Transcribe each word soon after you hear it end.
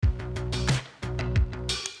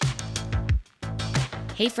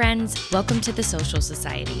Hey friends, welcome to the Social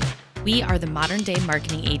Society. We are the modern day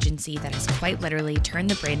marketing agency that has quite literally turned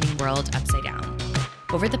the branding world upside down.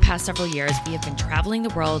 Over the past several years, we have been traveling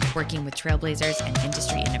the world working with trailblazers and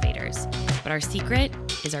industry innovators. But our secret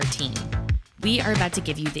is our team. We are about to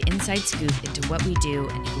give you the inside scoop into what we do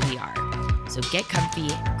and who we are. So get comfy,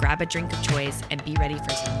 grab a drink of choice, and be ready for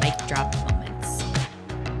some mic drop moments.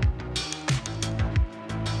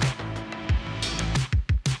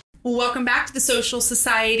 Welcome back to the Social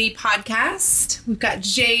Society podcast. We've got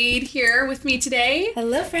Jade here with me today.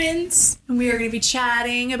 Hello, friends. And we are going to be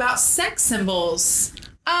chatting about sex symbols.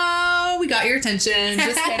 Oh, we got your attention.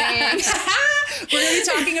 Just kidding. We're going to be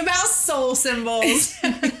talking about soul symbols.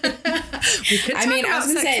 I was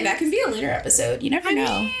going to say, that can be a later episode. You never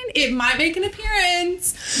know. It might make an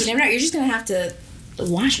appearance. You never know. You're just going to have to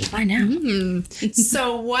watch and find out.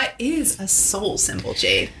 So what is a soul symbol,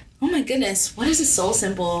 Jade? Oh my goodness. What is a soul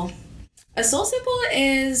symbol? A soul symbol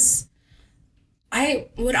is, I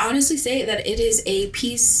would honestly say that it is a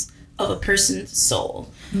piece of a person's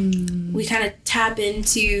soul. We kind of tap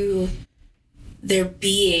into their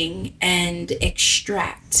being and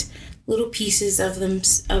extract little pieces of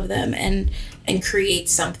them and create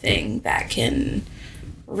something that can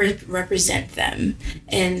represent them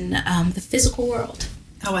in the physical world.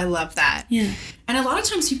 Oh, I love that. Yeah. And a lot of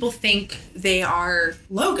times people think they are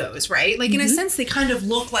logos, right? Like, in a sense, they kind of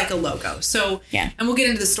look like a logo. So, yeah. And we'll get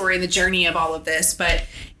into the story and the journey of all of this, but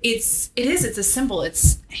it's a symbol.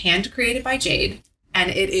 It's hand created by Jade,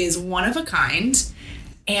 and it is one of a kind.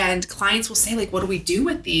 And clients will say, like, what do we do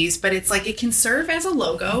with these? But it's like, it can serve as a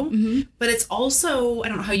logo, but it's also, I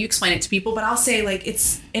don't know how you explain it to people, but I'll say, like,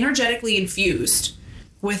 it's energetically infused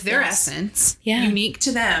with their essence, unique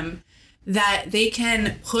to them, that they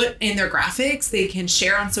can put in their graphics, they can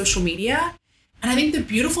share on social media. And I think the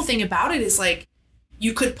beautiful thing about it is, like,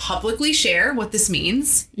 you could publicly share what this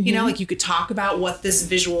means. You know, like, you could talk about what this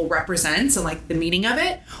visual represents and, like, the meaning of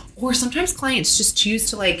it. Or sometimes clients just choose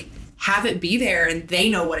to, like, have it be there and they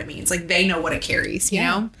know what it means. Like, they know what it carries, you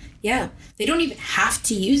know? Yeah. They don't even have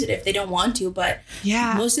to use it if they don't want to, but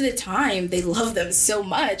most of the time they love them so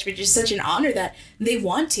much, which is such an honor that they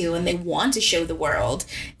want to, and they want to show the world,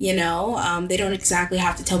 you know? They don't exactly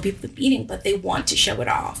have to tell people the meaning, but they want to show it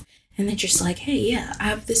off. And they're just like, hey, yeah, I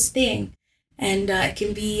have this thing. And it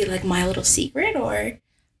can be like my little secret, or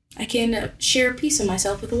I can share a piece of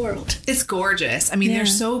myself with the world. It's gorgeous. I mean, they're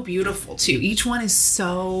so beautiful, too. Each one is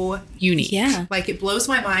so unique. Yeah. Like, it blows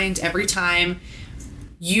my mind every time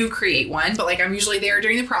you create one, but, like, I'm usually there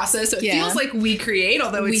during the process, so it feels like we create,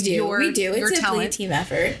 although it's your talent. It's a team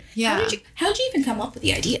effort. Yeah. How did you even come up with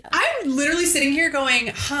the idea? I'm literally sitting here going,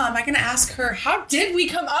 am I going to ask her, how did we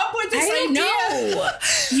come up with this idea? No.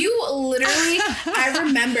 You literally, I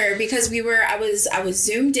remember because I was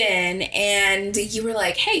zoomed in and you were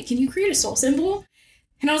like, hey, can you create a soul symbol?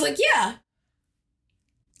 And I was like, yeah.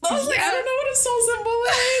 I was like, I don't know what a soul symbol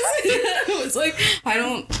is. I was like,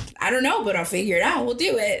 I don't know, but I'll figure it out. We'll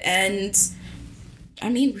do it. And I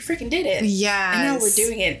mean, we freaking did it. Yeah. And now we're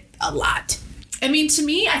doing it a lot. I mean, to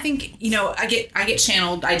me, I think, you know, I get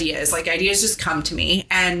channeled ideas. Like, ideas just come to me.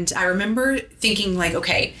 And I remember thinking, like,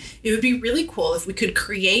 okay, it would be really cool if we could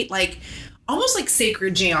create, like, almost like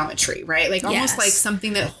sacred geometry, right? Like, almost like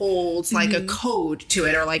something that holds like a code to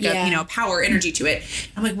it, or like a, you know, power energy to it.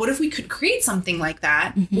 I'm like, what if we could create something like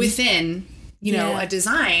that within, you know, a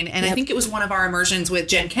design? And I think it was one of our immersions with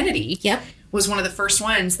Jen Kennedy. Was one of the first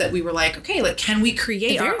ones that we were like, okay, like, can we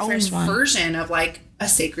create our own version of, like, a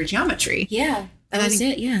sacred geometry? Yeah. And I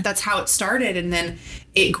think that's how it started. And then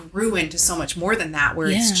it grew into so much more than that, where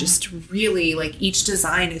it's just really, like, each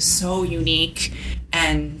design is so unique,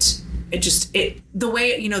 and the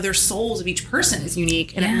way, you know, their souls of each person is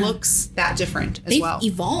unique, and it looks that different as well.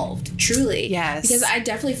 They've evolved, truly. Yes. Because I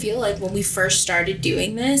definitely feel like when we first started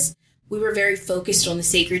doing this, we were very focused on the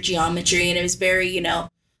sacred geometry, and it was very, you know,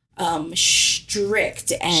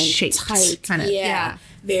 strict and shaped, tight. Kind of,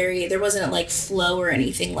 very, there wasn't like flow or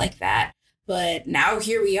anything like that. But now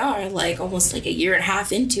here we are, like almost like a year and a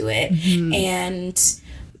half into it. And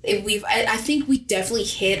I think we definitely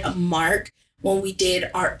hit a mark when we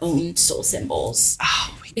did our own soul symbols.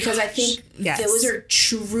 Oh my because gosh. I think those are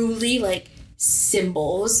truly like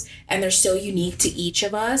symbols, and they're so unique to each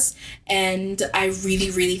of us. And I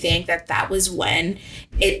really, really think that was when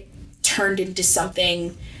it turned into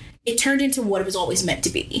something. It turned into what it was always meant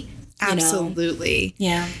to be. Absolutely.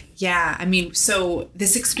 Yeah. Yeah. I mean, so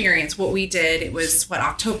this experience, what we did, it was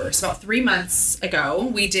October. So about 3 months ago,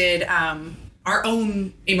 we did our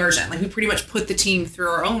own immersion. Like, we pretty much put the team through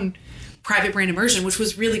our own private brand immersion, which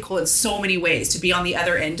was really cool in so many ways to be on the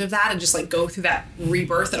other end of that and just like go through that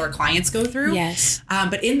rebirth that our clients go through. Yes.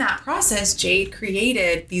 But in that process, Jade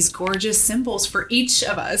created these gorgeous symbols for each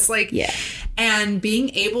of us. Like, Yeah. And being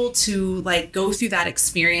able to like go through that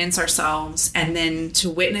experience ourselves and then to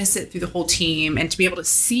witness it through the whole team and to be able to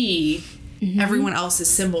see everyone else's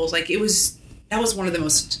symbols. Like that was one of the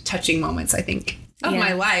most touching moments, I think, of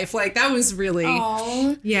my life. Like that was really,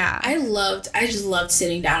 yeah. I just loved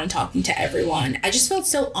sitting down and talking to everyone. I just felt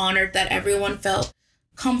so honored that everyone felt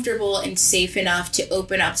comfortable and safe enough to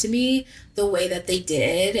open up to me the way that they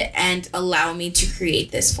did and allow me to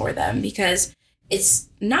create this for them, because it's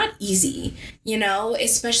not easy, you know,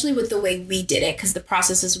 especially with the way we did it, because the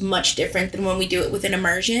process is much different than when we do it with an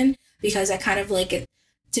immersion, because I kind of like it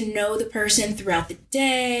to know the person throughout the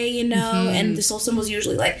day, you know, and the soul symbol is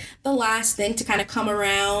usually like the last thing to kind of come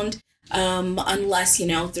around, unless, you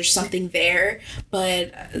know, there's something there.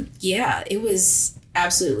 But yeah, it was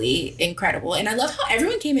absolutely incredible. And I love how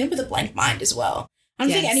everyone came in with a blank mind as well. I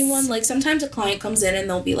don't think anyone, like, sometimes a client comes in and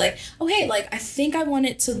they'll be like, oh, hey, like, I think I want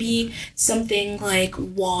it to be something like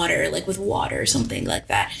water, like with water or something like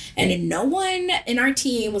that. And then no one in our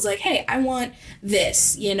team was like, hey, I want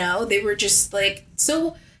this, you know? They were just like,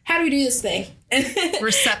 so how do we do this thing?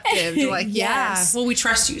 Receptive. Like, yeah. Well, we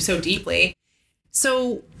trust you so deeply.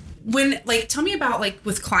 So when, like, tell me about, like,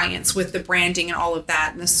 with clients, with the branding and all of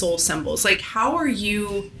that and the soul symbols, like, how are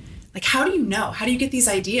you... Like, how do you know? How do you get these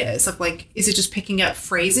ideas of, like, is it just picking up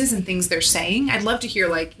phrases and things they're saying? I'd love to hear,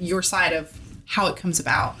 like, your side of how it comes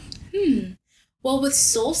about. Well, with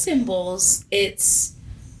soul symbols, it's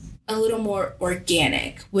a little more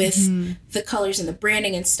organic with the colors and the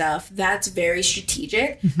branding and stuff. That's very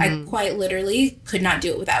strategic. I quite literally could not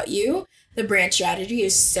do it without you. The brand strategy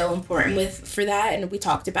is so important for that. And we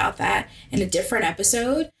talked about that in a different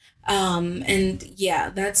episode. And yeah,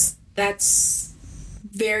 that's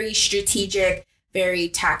very strategic, very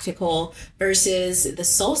tactical, versus the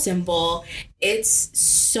soul symbol. It's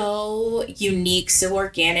so unique, so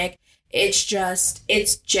organic. It's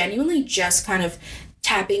genuinely just kind of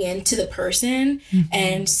tapping into the person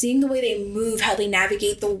and seeing the way they move, how they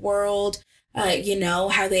navigate the world, you know,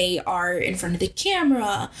 how they are in front of the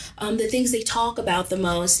camera, the things they talk about the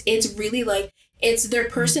most. It's really like, it's their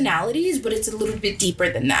personalities, but it's a little bit deeper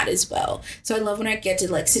than that as well. So I love when I get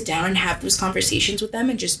to like sit down and have those conversations with them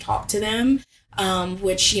and just talk to them,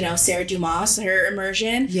 which, you know, Sarah Dumas, her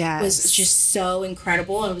immersion was just so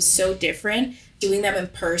incredible. And it was so different. Doing them in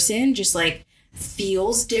person just like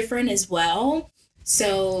feels different as well.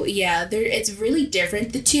 So yeah, it's really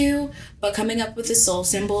different, the two, but coming up with the soul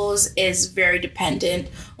symbols is very dependent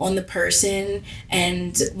on the person,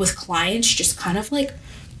 and with clients, just kind of like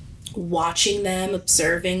watching them,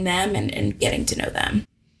 observing them, and getting to know them.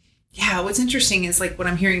 Yeah, what's interesting is like when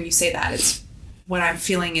I'm hearing you say that, it's what I'm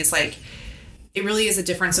feeling is like it really is a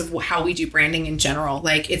difference of how we do branding in general.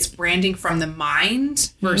 Like it's branding from the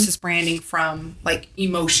mind versus branding from like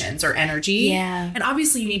emotions or energy. Yeah. And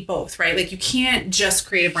obviously you need both, right? Like you can't just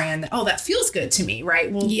create a brand that, oh, that feels good to me, right?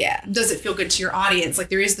 Well, does it feel good to your audience? Like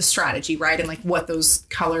there is the strategy, right? And like what those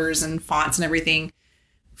colors and fonts and everything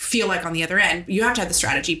feel like on the other end. You have to have the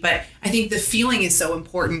strategy, but I think the feeling is so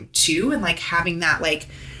important too. And like having that, like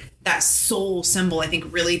that soul symbol, I think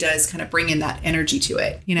really does kind of bring in that energy to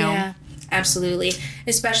it, you know? Yeah, absolutely.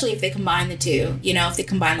 Especially if they combine the two, you know, if they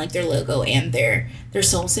combine like their logo and their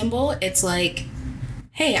soul symbol, it's like,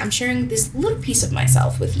 hey, I'm sharing this little piece of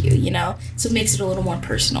myself with you, you know? So it makes it a little more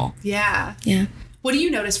personal. Yeah. Yeah. What do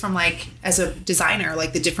you notice from like, as a designer,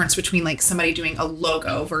 like the difference between like somebody doing a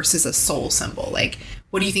logo versus a soul symbol? Like,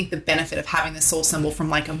 what do you think the benefit of having the soul symbol from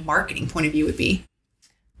like a marketing point of view would be?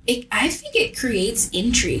 I think it creates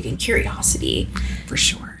intrigue and curiosity. For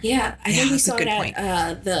sure. Yeah. I think we saw it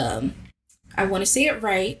at I want to say it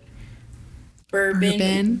right,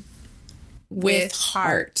 Bourbon with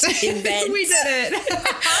Heart event. We did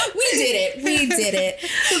it. We did it.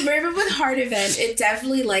 The Bourbon with Heart event, it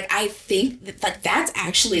definitely, like, I think that, like, that's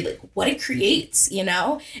actually like what it creates, you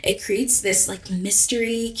know? It creates this like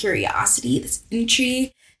mystery, curiosity, this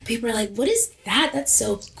intrigue. People are like, what is that? That's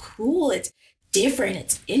so cool. It's different.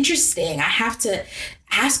 It's interesting. I have to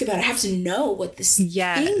ask about it. I have to know what this thing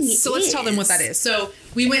is. So let's tell them what that is. So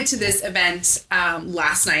we went to this event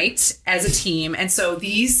last night as a team. And so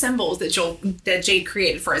these symbols that Jade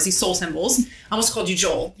created for us, these soul symbols, I almost called you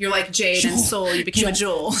Joel. You're like Jade and Soul. You became a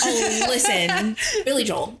Joel. Oh, listen. Billy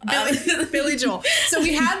Joel. Billy Joel. So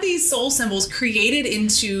we had these soul symbols created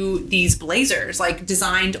into these blazers, like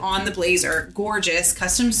designed on the blazer, gorgeous,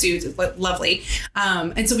 custom suits, lovely.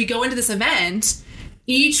 And so we go into this event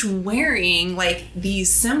each wearing like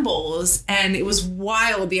these symbols, and it was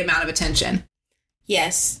wild the amount of attention.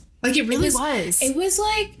 Yes. Like it really was. It was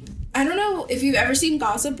like, I don't know if you've ever seen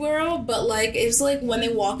Gossip Girl, but like it was like when they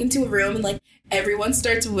walk into a room and like everyone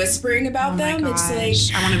starts whispering about them. Gosh.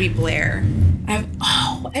 It's like, I want to be Blair.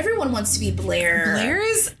 Everyone wants to be Blair.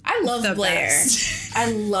 I love Blair. Best.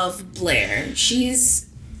 I love Blair.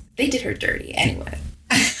 They did her dirty anyway.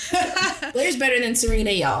 Blair's better than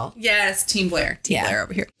Serena, y'all. Yes, Team Blair. Team Blair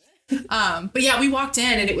over here. But yeah, we walked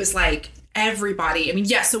in and it was like everybody. I mean,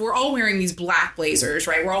 so we're all wearing these black blazers,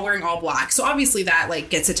 right? We're all wearing all black. So obviously that like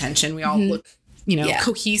gets attention. We all look,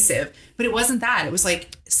 cohesive. But it wasn't that. It was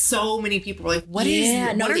like so many people were like, what are you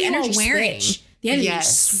all wearing? Switched. The energy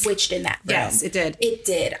switched in that room. Yes, it did. It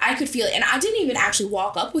did. I could feel it. And I didn't even actually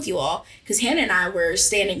walk up with you all because Hannah and I were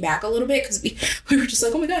standing back a little bit because we were just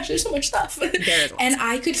like, oh my gosh, there's so much stuff. And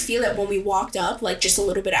I could feel it when we walked up, like just a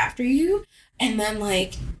little bit after you. And then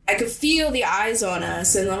like, I could feel the eyes on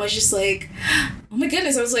us. And I was just like, oh my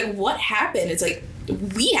goodness. I was like, what happened? It's like,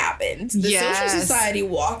 we happened. The Social Society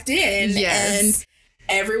walked in and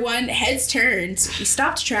everyone heads turned. We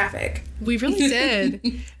stopped traffic. We really did.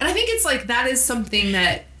 And I think it's like, that is something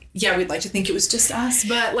that, we'd like to think it was just us,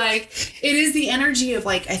 but like, it is the energy of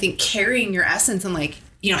like, I think carrying your essence and like,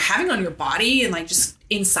 having on your body and like just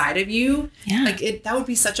inside of you. Yeah. Like that would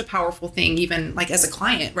be such a powerful thing, even like as a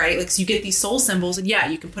client, right? Like, so you get these soul symbols and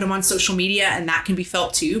you can put them on social media and that can be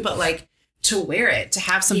felt too, but like to wear it, to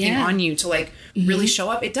have something on you, to like really show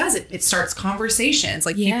up, it starts conversations.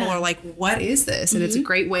 Like people are like, what is this? And it's a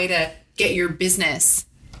great way to get your business,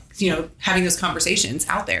 having those conversations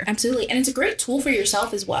out there. Absolutely. And it's a great tool for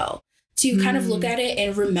yourself as well to kind of look at it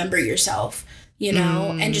and remember yourself,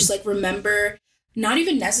 and just like remember not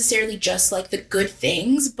even necessarily just like the good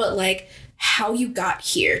things, but like how you got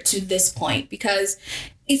here to this point, because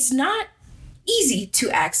it's not easy to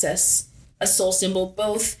access a soul symbol,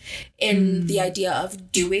 both in the idea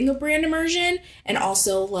of doing a brand immersion and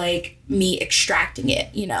also like me extracting it,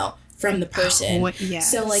 from the person.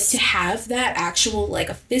 So like to have that actual like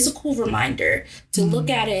a physical reminder to look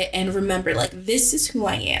at it and remember like, this is who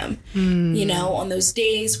I am, on those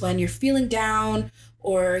days when you're feeling down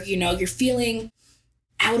or, you're feeling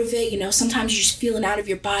out of it, sometimes you're just feeling out of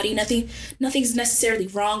your body. Nothing's necessarily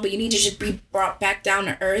wrong, but you need to just be brought back down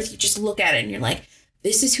to earth. You just look at it and you're like,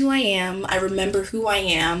 this is who I am. I remember who I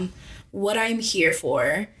am, what I'm here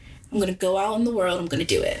for. I'm going to go out in the world. I'm going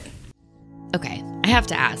to do it. Okay, I have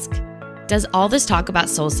to ask, does all this talk about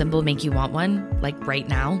soul symbol make you want one, like right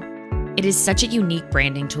now? It is such a unique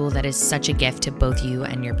branding tool that is such a gift to both you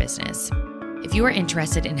and your business. If you are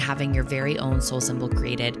interested in having your very own soul symbol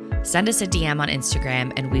created, send us a DM on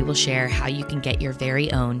Instagram and we will share how you can get your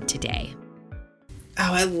very own today.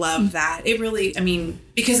 Oh, I love that. It really,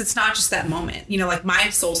 because it's not just that moment, like my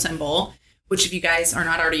soul symbol, which if you guys are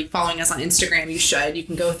not already following us on Instagram, you should. You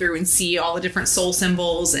can go through and see all the different soul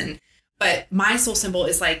symbols. But my soul symbol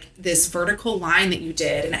is like this vertical line that you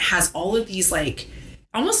did. And it has all of these like,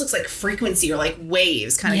 almost looks like frequency or like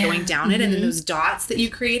waves kind of going down it. And then those dots that you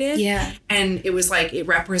created. Yeah. And it was like, it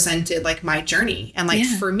represented like my journey. And like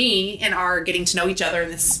for me and our getting to know each other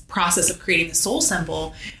in this process of creating the soul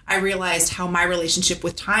symbol, I realized how my relationship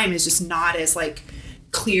with time is just not as like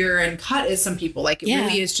clear and cut as some people. Like it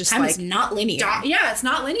really is just time like is not linear. It's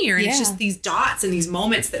not linear. And it's just these dots and these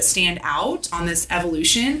moments that stand out on this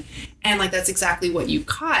evolution. And like, that's exactly what you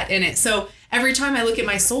caught in it. So every time I look at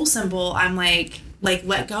my soul symbol, I'm like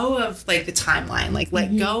let go of like the timeline, like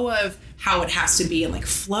let go of how it has to be and like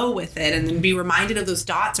flow with it, and then be reminded of those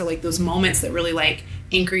dots or like those moments that really like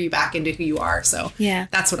anchor you back into who you are. So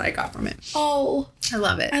that's what I got from it. Oh, I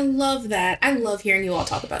love it. I love that. I love hearing you all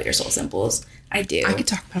talk about your soul symbols. I do. I could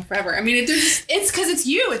talk about it forever. It's because it's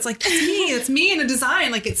you. It's like, that's me. It's me in a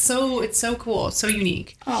design. Like it's so cool. It's so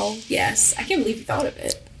unique. Oh, yes. I can't believe you thought of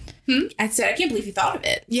it. I said, I can't believe you thought of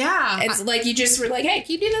it. Yeah. It's like you just were like, hey,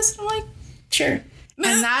 can you do this? And I'm like, sure.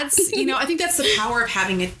 And that's, I think that's the power of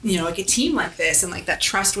having like a team like this, and like that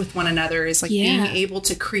trust with one another is like being able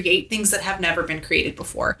to create things that have never been created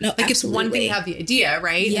before. No, like absolutely. It's one thing to have the idea,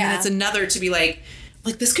 right? Yeah. And it's another to be like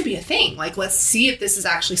this could be a thing. Like, let's see if this is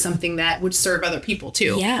actually something that would serve other people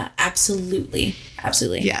too. Yeah, absolutely.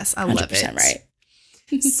 Absolutely. Yes, I love it. Right.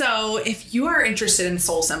 So if you are interested in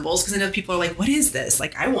soul symbols, because I know people are like, what is this?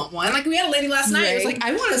 Like, I want one. Like we had a lady last night who was like,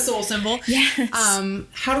 I want a soul symbol. Yes.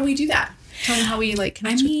 How do we do that? Tell them how we like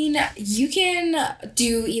connect. You can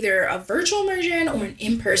do either a virtual immersion or an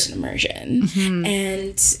in-person immersion.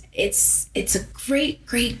 And it's a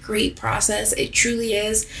great process. It truly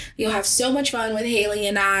is. You'll have so much fun with Haley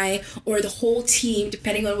and I, or the whole team,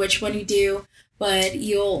 depending on which one you do. but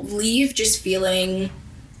you'll leave just feeling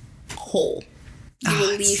whole. You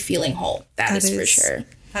will leave feeling whole. That is for sure.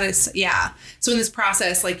 That is, yeah. So in this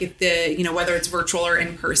process, like if the, you know, whether it's virtual or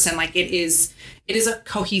in person, like it is a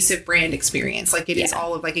cohesive brand experience. Like it is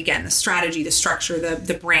all of, like, again, the strategy, the structure,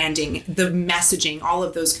 the branding, the messaging, all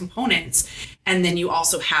of those components. And then you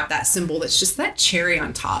also have that symbol that's just that cherry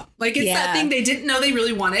on top. Like it's that thing they didn't know they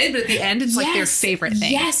really wanted, but at the end, it's like their favorite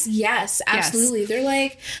thing. Yes, absolutely. Yes. They're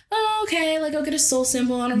like, oh, okay, like I'll get a soul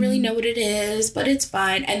symbol. I don't really know what it is, but it's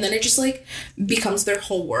fine. And then it just like becomes their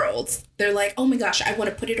whole world. They're like, oh my gosh, I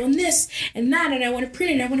want to put it on this and that, and I want to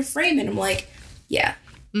print it, I want to frame it. I'm like, yeah,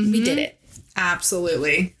 we did it.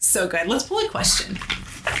 Absolutely. So good. Let's pull a question.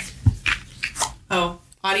 Oh,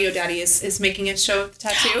 Audio Daddy is making it show the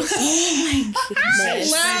tattoo. Oh my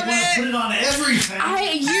goodness. Love it. Put it on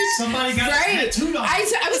everything. Somebody got tattooed on. I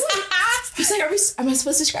was like, am I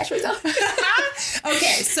supposed to scratch myself?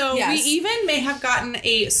 Okay, so we even may have gotten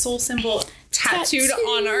a soul symbol tattooed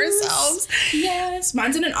on ourselves. Yes.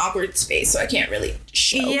 Mine's in an awkward space, so I can't really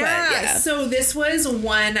show. Yeah. So this was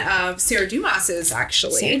one of Sarah Dumas's,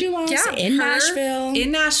 actually. Sarah Dumas in Nashville.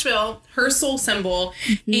 In Nashville, her soul symbol.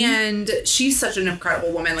 And she's such an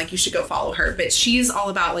incredible woman. Like, you should go follow her. But she's all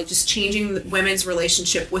about, like, just changing women's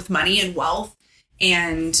relationship with money and wealth.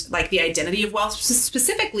 And like the identity of wealth,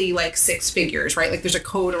 specifically like six figures, right? Like there's a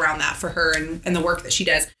code around that for her and the work that she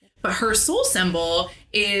does. But her soul symbol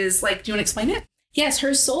is like, do you want to explain it? Yes,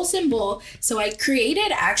 her soul symbol. So I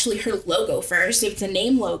created actually her logo first. It's a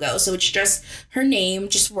name logo. So it's just her name,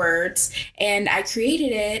 just words. And I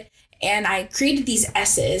created it. And I created these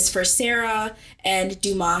S's for Sarah and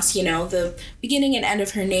Dumas, you know, the beginning and end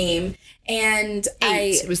of her name. And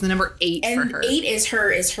it was the number 8 for her. 8 is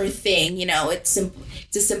her thing, you know, it's a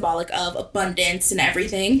symbolic of abundance and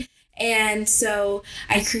everything. And so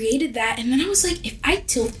I created that, and then I was like, if I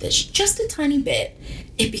tilt this just a tiny bit,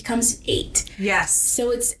 it becomes 8. Yes. So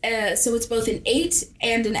it's both an 8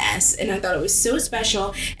 and an S, and I thought it was so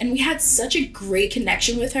special, and we had such a great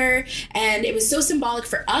connection with her, and it was so symbolic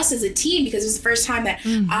for us as a team because it was the first time that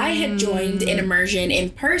I had joined an immersion in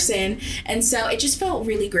person, and so it just felt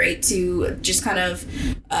really great to just kind of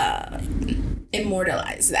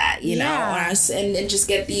immortalize that, you know, on us, and just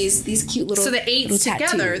get these cute little. So the 8s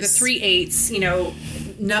together, the 3 8s, you know,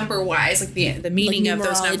 number wise, like the meaning like of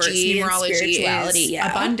those numbers, numerology, spirituality, is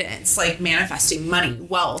abundance, like manifesting money,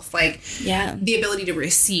 wealth, like the ability to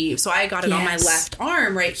receive. So I got it on my left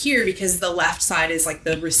arm right here because the left side is like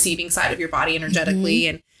the receiving side of your body energetically,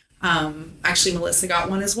 and actually Melissa got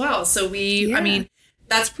one as well. So I mean,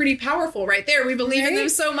 that's pretty powerful right there. We believe in them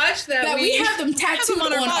so much that we have them tattooed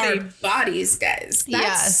on our bodies, guys.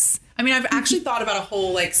 Yes. I mean, I've actually thought about a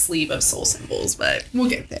whole like sleeve of soul symbols, but we'll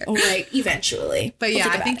get there. All right, eventually. But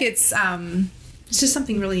I think it's just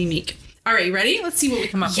something really unique. All right, you ready? Let's see what we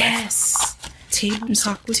come up with. Yes. Table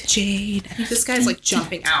Talk with Jade. I think this guy's like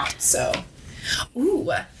jumping out. So,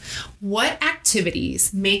 what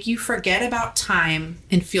activities make you forget about time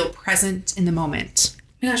and feel present in the moment?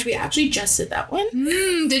 Oh my gosh, we actually just did that one.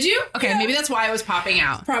 Did you? Okay, maybe that's why I was popping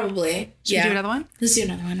out. Probably. Should we do another one? Let's do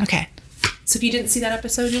another one. Okay. So if you didn't see that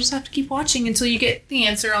episode, you'll just have to keep watching until you get the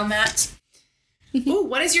answer on that. Ooh,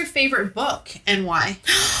 what is your favorite book and why?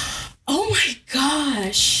 Oh my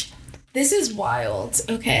gosh. This is wild.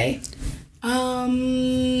 Okay.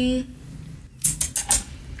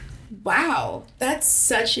 Wow. That's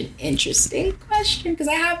such an interesting question because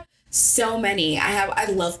I have so many. I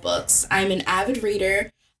love books. I'm an avid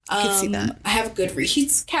reader. I can see that. I have a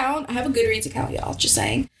Goodreads account. Y'all. Just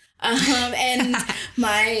saying. And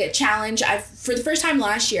my challenge, for the first time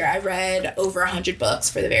last year, I read over 100 books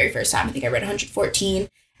for the very first time. I think I read 114.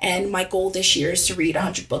 And my goal this year is to read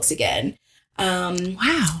 100 books again.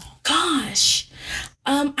 Wow. Gosh.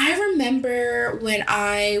 I remember when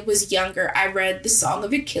I was younger, I read The Song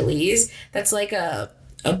of Achilles. That's like a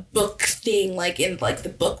book thing, like in like the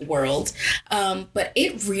book world. But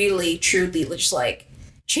it really, truly just like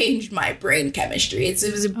changed my brain chemistry. It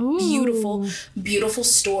was a beautiful, beautiful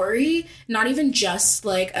story. Not even just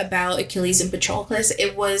like about Achilles and Patroclus.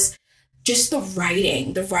 It was just the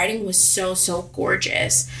writing. The writing was so, so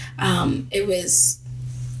gorgeous. It was,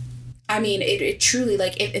 I mean, it truly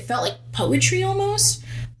like, it felt like poetry almost,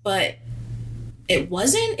 but it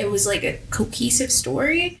wasn't. It was like a cohesive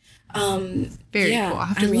story. Very cool. I'll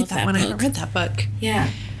have to read that one. I haven't read that book. Yeah.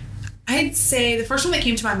 I'd say the first one that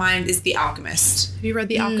came to my mind is The Alchemist. Have you read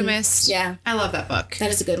The Alchemist? Yeah. I love that book. That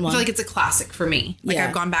is a good one. I feel like it's a classic for me. Like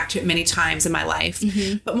I've gone back to it many times in my life.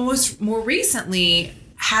 But more recently,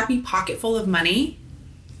 Happy Pocketful of Money.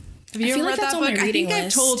 Have you ever read that book? I think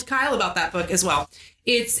I've told Kyle about that book as well.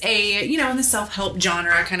 It's a, in the self-help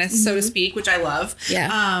genre kind of, so to speak, which I love.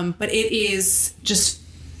 Yeah. But it is just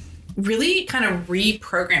really kind of for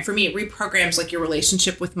me, it reprograms like your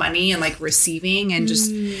relationship with money and like receiving, and just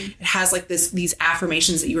it has like these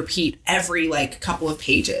affirmations that you repeat every like couple of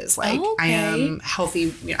pages. Like, I am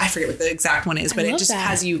healthy. I forget what the exact one is, but it just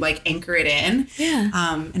has you like anchor it in. Yeah.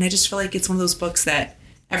 And I just feel like it's one of those books that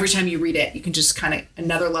every time you read it, you can just kind of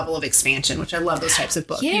another level of expansion, which I love those types of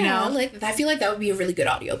books. Yeah, like I feel like that would be a really good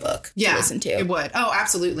audiobook to listen to. It would. Oh,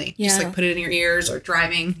 absolutely. Yeah. Just like put it in your ears or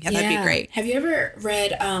driving. Yeah, that'd be great. Have you ever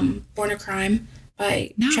read Born a Crime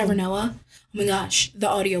by Trevor Noah? Oh my gosh, the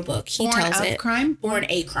audiobook. He tells it. Crime? Born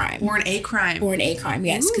a Crime. Born a Crime. Born a Crime,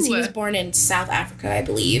 yes. Because he was born in South Africa, I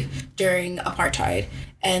believe, during apartheid.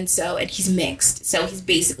 And he's mixed. So he's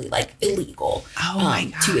basically like illegal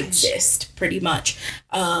to exist, pretty much.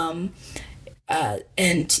 And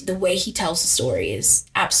the way he tells the story is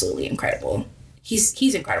absolutely incredible.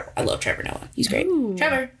 He's incredible. I love Trevor Noah. He's great. Ooh.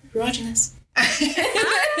 Trevor, if you're watching this.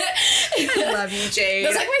 I love you, Jade.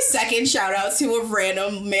 That's like my second shout out to a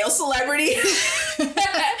random male celebrity.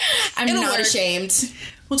 I'm not ashamed.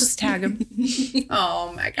 We'll just tag him.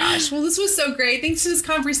 Oh my gosh. Well, this was so great. Thanks for this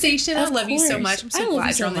conversation. I love you so much. I'm so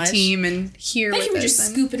glad you're on the team and here with us. Thank you for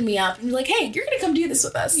just scooping me up and be like, hey, you're going to come do this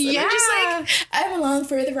with us. And I'm just like, I'm along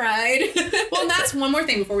for the ride. Well, and that's one more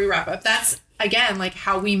thing before we wrap up. That's, again, like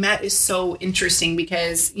how we met is so interesting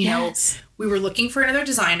because, you know, we were looking for another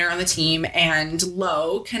designer on the team and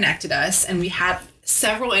Lo connected us and we had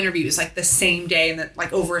several interviews like the same day and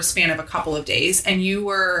like over a span of a couple of days. And you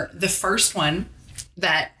were the first one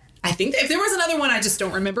that I think if there was another one, I just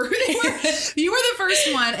don't remember who they were. You were the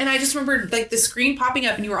first one. And I just remember like the screen popping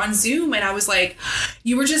up and you were on Zoom and I was like,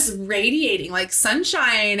 you were just radiating like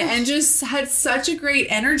sunshine and just had such a great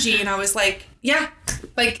energy. And I was like, yeah,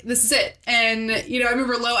 like this is it. And, you know, I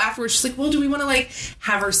remember Lo afterwards, she's like, well, do we want to like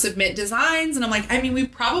have her submit designs? And I'm like, I mean, we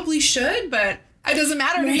probably should, but it doesn't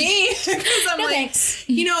matter to me. Because I'm like, thanks.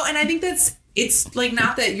 You know, and I think it's like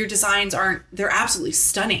not that your designs they're absolutely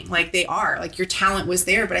stunning. Like they are, like your talent was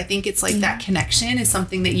there, but I think it's like that connection is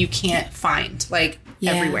something that you can't find like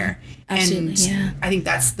everywhere. Absolutely, and I think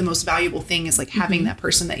that's the most valuable thing is like having that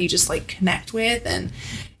person that you just like connect with and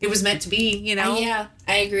it was meant to be, you know? Yeah,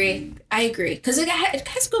 I agree. Cause it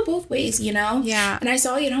has to go both ways, you know? Yeah. And I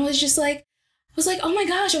saw you and I was just like, oh my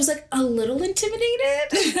gosh, I was like a little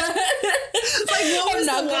intimidated. Like what was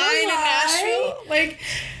the line in Nashville? Like,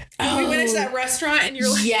 we went into that restaurant and you're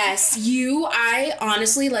like... Yes, I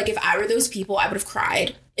honestly, like, if I were those people, I would have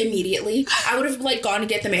cried immediately. I would have, like, gone to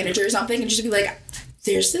get the manager or something and just be like,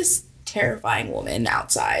 there's this terrifying woman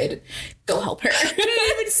outside. Go help her. I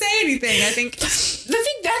didn't even say anything. I think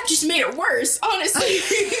that just made it worse, honestly.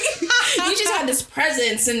 You just had this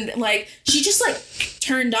presence and, like, she just, like,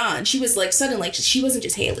 turned on. She was, like, suddenly, like, she wasn't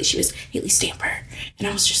just Haley. She was Haley Stamper. And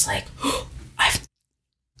I was just like,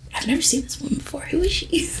 I've never seen this woman before. Who is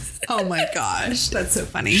she? Oh my gosh. That's so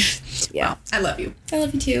funny. Yeah. Well, I love you. I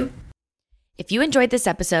love you too. If you enjoyed this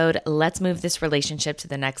episode, let's move this relationship to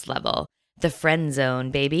the next level. The friend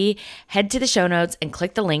zone, baby. Head to the show notes and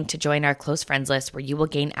click the link to join our close friends list where you will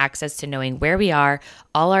gain access to knowing where we are,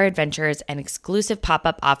 all our adventures, and exclusive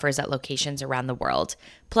pop-up offers at locations around the world.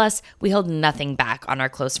 Plus, we hold nothing back on our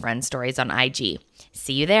close friend stories on IG.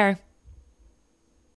 See you there.